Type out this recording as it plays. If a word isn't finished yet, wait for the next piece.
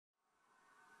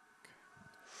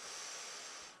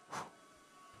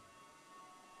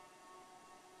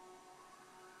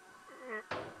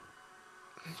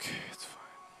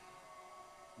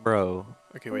Bro.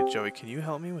 Okay, wait, Joey, can you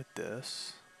help me with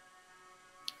this?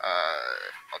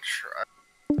 I'll try.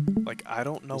 Like, I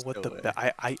don't know what the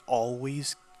I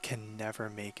always can never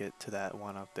make it to that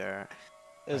one up there.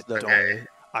 There's I no don't. way.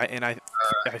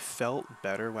 I felt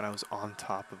better when I was on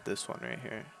top of this one right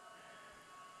here.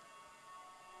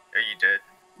 Yeah, you did.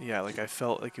 Yeah, like I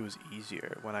felt like it was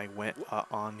easier when I went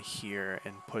on here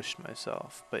and pushed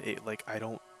myself. But it like I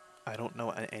don't know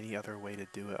any other way to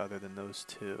do it other than those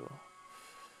two.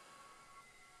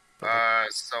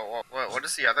 So what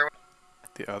is the other one?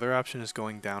 The other option is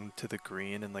going down to the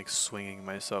green and like swinging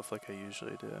myself like I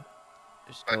usually do.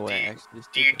 There's But no way I actually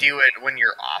just do you did do it when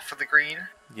you're off of the green?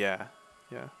 Yeah,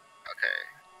 yeah.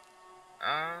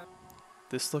 Okay.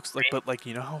 This looks like, but like,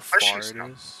 you know how Pushing far it stuff.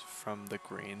 is from the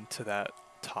green to that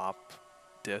top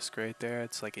disc right there?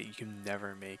 It's like you can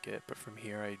never make it, but from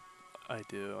here I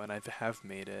do, and I have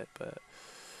made it, but...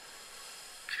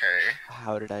 Okay.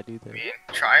 How did I do that?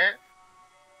 Try it.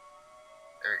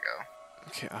 There we go.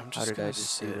 Okay, I'm How just did I gonna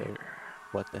just sit do that? here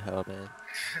What the hell, man?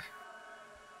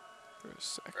 for a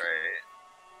second. Right.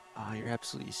 Oh, you're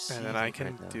absolutely seething And then I can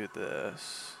right now. do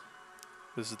this.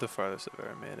 This is the farthest I've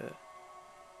ever made it.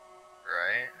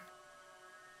 Right.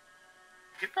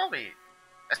 You probably.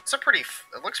 It's a pretty.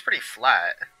 It looks pretty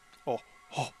flat. Oh.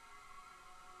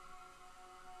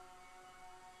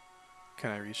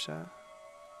 Can I reach that?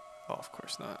 Oh, of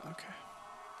course not. Okay.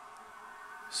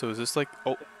 So is this like...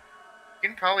 Oh. You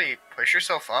can probably push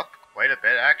yourself up quite a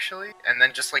bit actually, and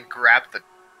then just like grab the.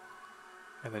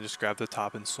 And then just grab the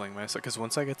top and swing myself. Because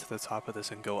once I get to the top of this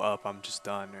and go up, I'm just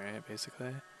done, right?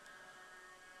 Basically.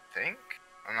 Think?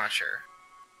 I'm not sure.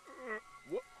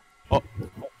 Oh.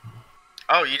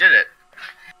 Oh, you did it.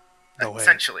 No way.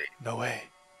 Essentially. No way.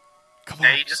 Come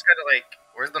Yeah, on. you just gotta like.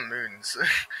 Where's the moons?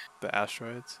 The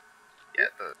asteroids? Yeah,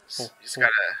 you just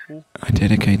gotta. I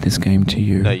dedicate this game to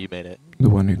you, No, you made it. the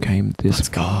one who came this Let's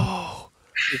far. go.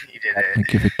 You did I it.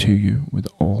 give it to you with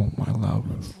all my love.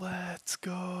 Let's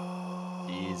go.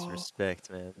 Jeez, respect,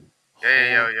 man.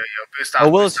 Yo, boost off. Oh,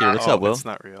 Will's boost here. off. What's up, Will? It's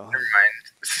not real. Never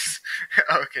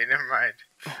mind. Okay, never mind.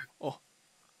 Oh.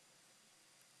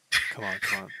 Come on.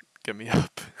 Get me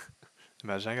up.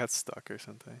 Imagine I got stuck or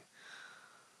something.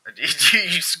 Do you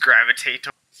just gravitate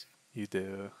towards? You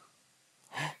do.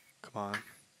 Come on.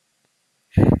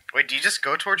 Wait, do you just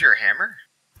go towards your hammer?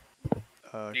 Do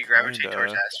you gravitate Kinda.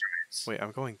 towards asteroids? Wait,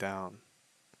 I'm going down.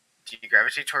 Do you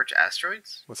gravitate towards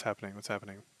asteroids? What's happening?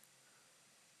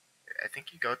 I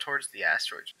think you go towards the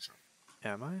asteroids or something.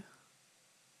 Am I?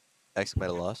 Jackson might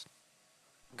have lost.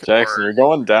 Jackson, you're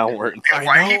going downward. I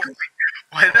Why are know. you going?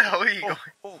 Why the hell are you going?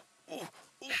 Oh,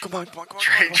 come on.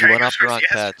 Try You went go off the towards wrong the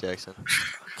path, Jackson.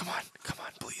 Come on,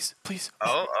 please.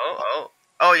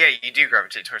 Oh, yeah, you do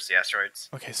gravitate towards the asteroids.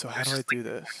 Okay, so how do I do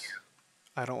this?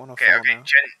 I don't want to Okay, fall okay, now.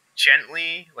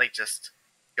 gently, like, just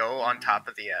go on top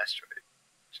of the asteroid.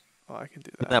 Oh, I can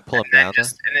do Didn't that. that pull him And then down,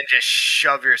 just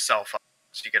shove yourself up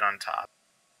so you get on top.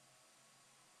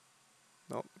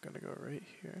 Nope, I'm gonna go right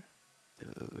here.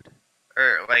 though? Dude.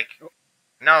 Or, like,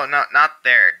 no, not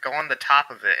there. Go on the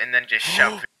top of it and then just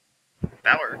shove it.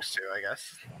 That works too, I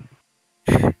guess.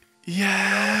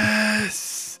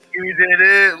 Yes! You did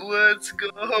it! Let's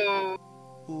go!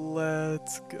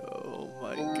 Let's go,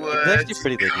 my Let's god. It's actually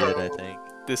pretty legit, I think.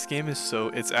 This game is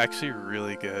it's actually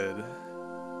really good.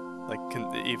 Like,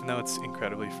 even though it's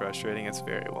incredibly frustrating, it's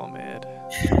very well made.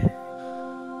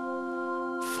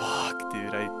 Fuck,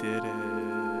 dude, I did it.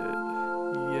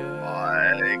 Yeah.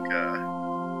 Like,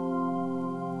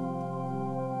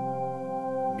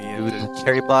 Me and Dude, the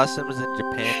cherry blossoms in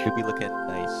Japan could be looking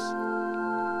nice.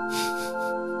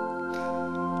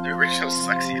 the original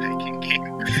sexy hiking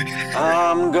game.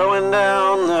 I'm going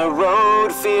down the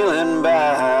road feeling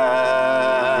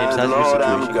bad. James, how's your Lord,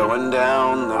 I'm situation? going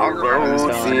down the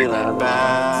road feeling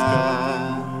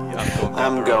bad. Yeah,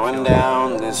 I'm going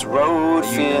down this road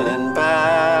feeling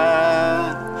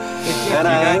bad. And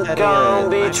I ain't gonna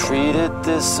be treated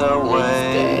this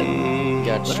away.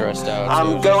 Got stressed out.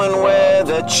 I'm going where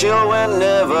the chill wind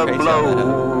never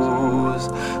blows.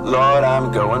 Lord,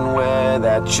 I'm going where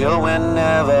that chill wind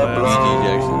never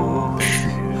blows.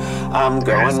 I'm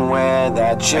going where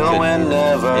that chill wind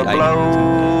never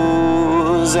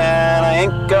blows. And I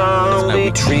ain't gonna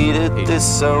be treated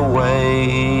this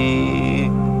away.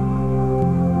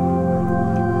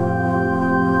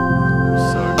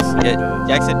 Yeah,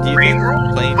 Jackson, do you Green think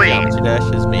World? playing Wait. Geometry Dash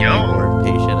has made you more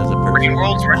patient as a Green person?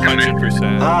 World's recommended.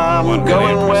 100%. I'm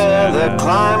going where the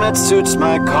climate suits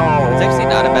my cold. It's actually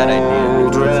not a bad idea.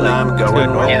 It's And like, I'm it's going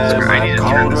good where normal. my Yeah.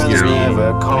 cauldron's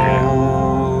never I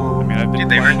cold. mean, I've been Dude,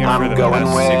 they playing it for I'm the going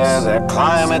past where 6 the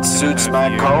climate and a suits half my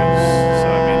years, cold. so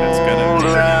I mean, that's gonna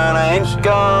And I ain't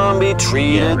gonna be Yeah,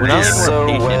 treated we're not this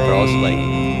only more patient, but also way.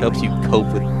 like helps you cope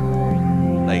with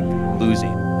like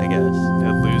losing, I guess.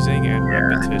 Yeah, losing and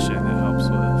repetition it helps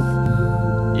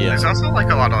with. Yeah. There's also like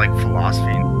a lot of like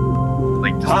philosophy,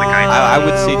 like just like I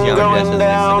would see I'm geometry as going a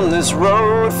down missing. this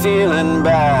road feeling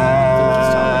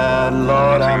bad.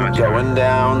 Lord, I'm going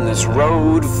down this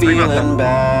road feeling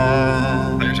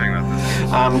bad. They're talking about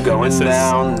this. I'm going says,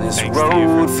 down this "Thanks to you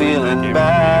road for feeling giving me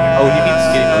bad. Oh, he means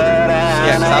getting over it.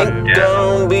 Yeah, And 'cause I ain't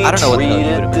gonna be I don't know what the hell you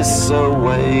treated would've this way.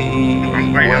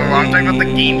 Wait, well, I'm talking about the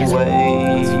games. Oh,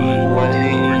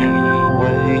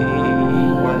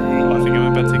 I think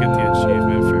I'm about to get the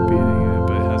achievement for beating it,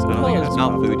 but it has. I don't think it has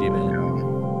Mount popped Fuji, up.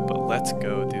 man. But let's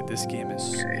go, dude. This game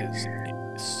is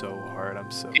so hard.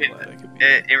 I'm so glad I could beat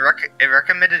It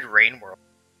recommended Rain World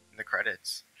in the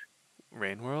credits.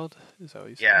 Rain World? Is that what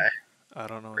you said? Yeah, I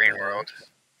don't know. What Rain that World.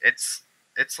 is.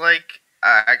 It's like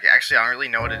actually I don't really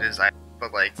know what it is,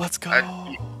 but like Let's go. a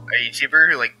YouTuber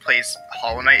who like plays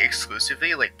Hollow Knight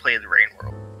exclusively like played Rain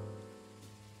World.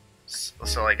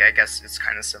 So like I guess it's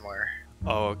kind of similar.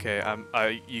 Oh, okay.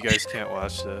 You guys can't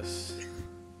watch this.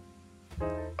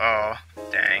 Oh,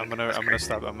 dang. I'm gonna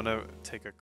stop. I'm gonna take a